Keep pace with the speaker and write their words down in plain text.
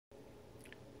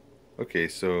Okay,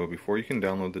 so before you can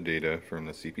download the data from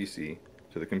the CPC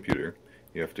to the computer,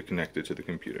 you have to connect it to the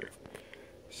computer.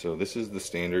 So this is the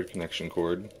standard connection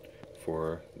cord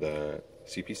for the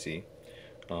CPC.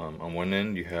 On one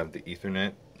end you have the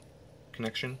Ethernet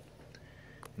connection,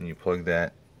 and you plug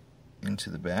that into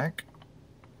the back.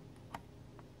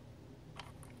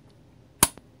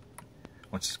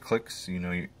 Once it clicks, you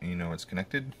know it's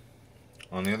connected.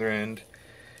 On the other end,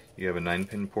 you have a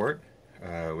 9-pin port,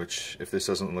 which, if this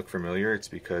doesn't look familiar, it's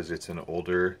because it's an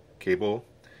older cable,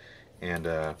 and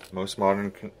most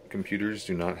modern computers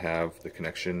do not have the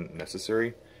connection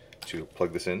necessary to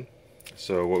plug this in.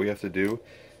 So what we have to do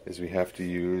is we have to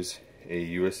use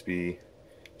a USB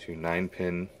to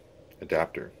 9-pin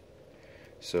adapter.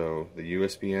 So the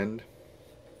USB end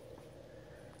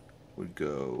would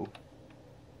go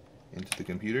into the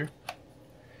computer,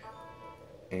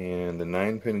 and the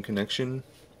 9-pin connection,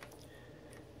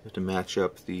 you have to match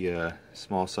up the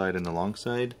small side and the long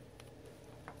side.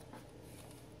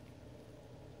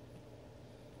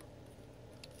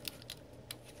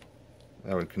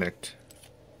 That would connect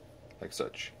like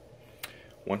such.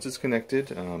 Once it's connected,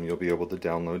 you'll be able to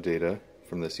download data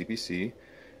from the CPC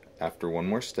after one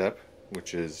more step,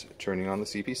 which is turning on the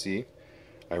CPC.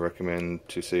 I recommend,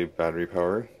 to save battery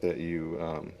power, that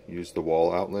you use the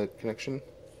wall outlet connection,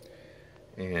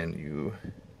 and you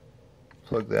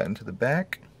plug that into the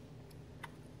back.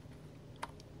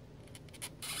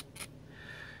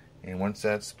 And once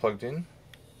that's plugged in,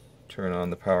 turn on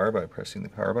the power by pressing the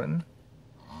power button.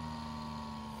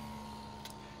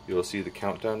 You'll see the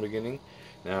countdown beginning.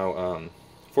 Now,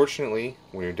 fortunately,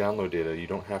 when you download data, you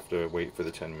don't have to wait for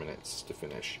the 10 minutes to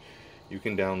finish. You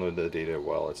can download the data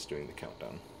while it's doing the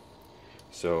countdown.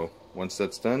 So once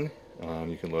that's done,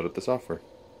 you can load up the software.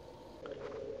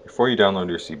 Before you download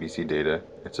your CPC data,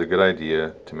 it's a good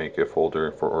idea to make a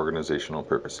folder for organizational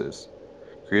purposes.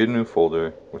 Create a new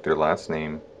folder with your last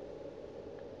name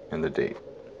and the date.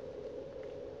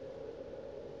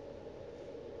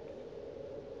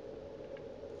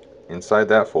 Inside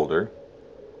that folder,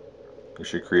 you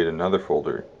should create another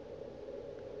folder.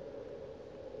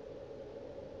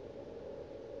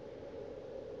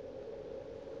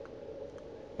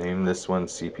 Name this one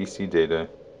CPC data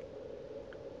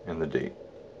and the date.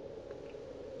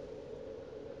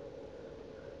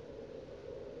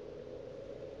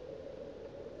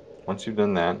 Once you've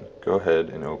done that, go ahead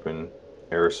and open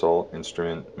Aerosol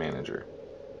Instrument Manager.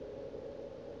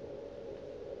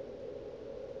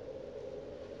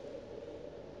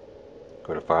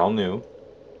 Go to File, New,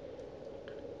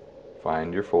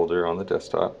 find your folder on the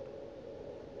desktop,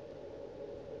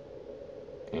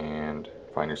 and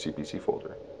find your CPC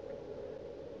folder.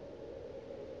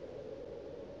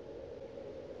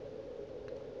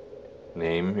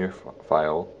 Name your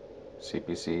file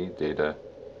CPC data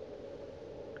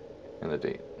and the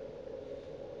date.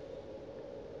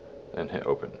 Then hit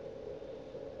open.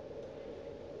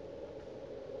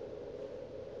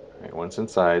 Alright, once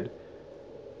inside,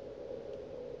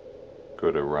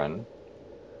 go to Run,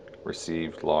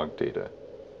 Received Log Data.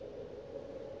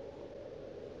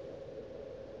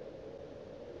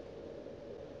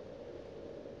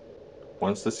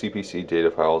 Once the CPC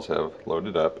data files have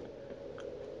loaded up,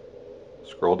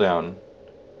 scroll down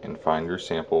and find your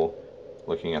sample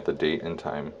looking at the date and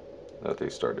time that they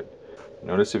started.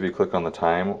 Notice if you click on the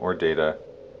time or data,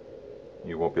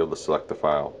 you won't be able to select the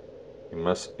file. You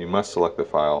must select the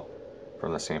file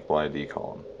from the sample ID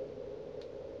column.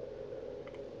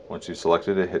 Once you've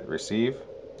selected it, hit Receive,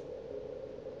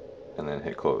 and then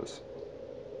hit Close.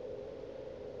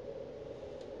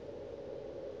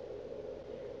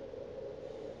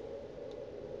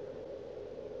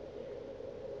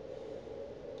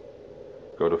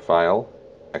 Go to File,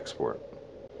 Export.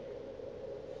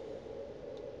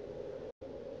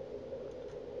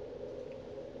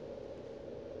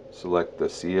 Select the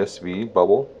CSV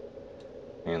bubble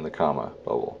and the comma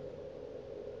bubble.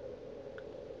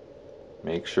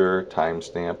 Make sure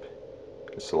timestamp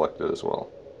is selected as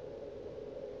well.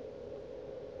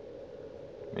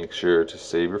 Make sure to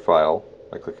save your file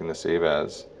by clicking the Save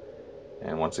As,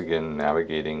 and once again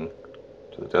navigating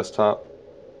to the desktop,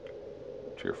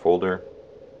 to your folder,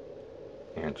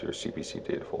 and to your CPC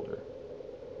data folder.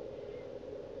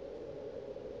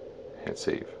 Hit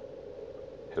Save.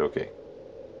 Hit OK.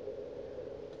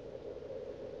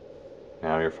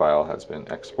 Now your file has been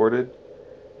exported,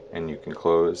 and you can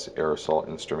close Aerosol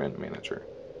Instrument Manager.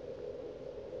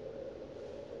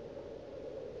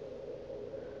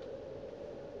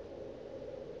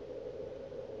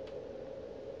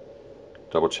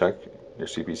 Double check your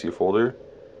CPC folder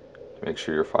to make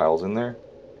sure your file's in there,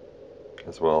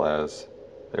 as well as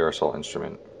the Aerosol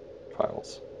Instrument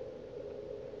files.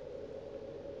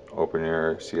 open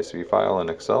your CSV file in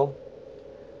Excel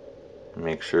and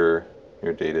make sure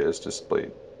your data is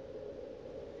displayed,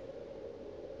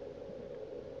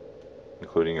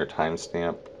 including your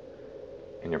timestamp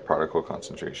and your particle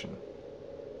concentration.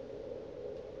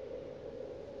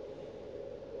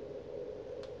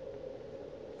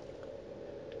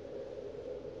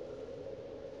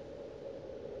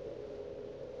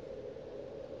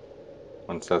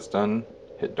 Once that's done,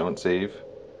 hit Don't Save,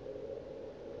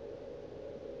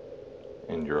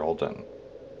 and you're all done.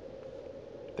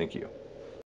 Thank you.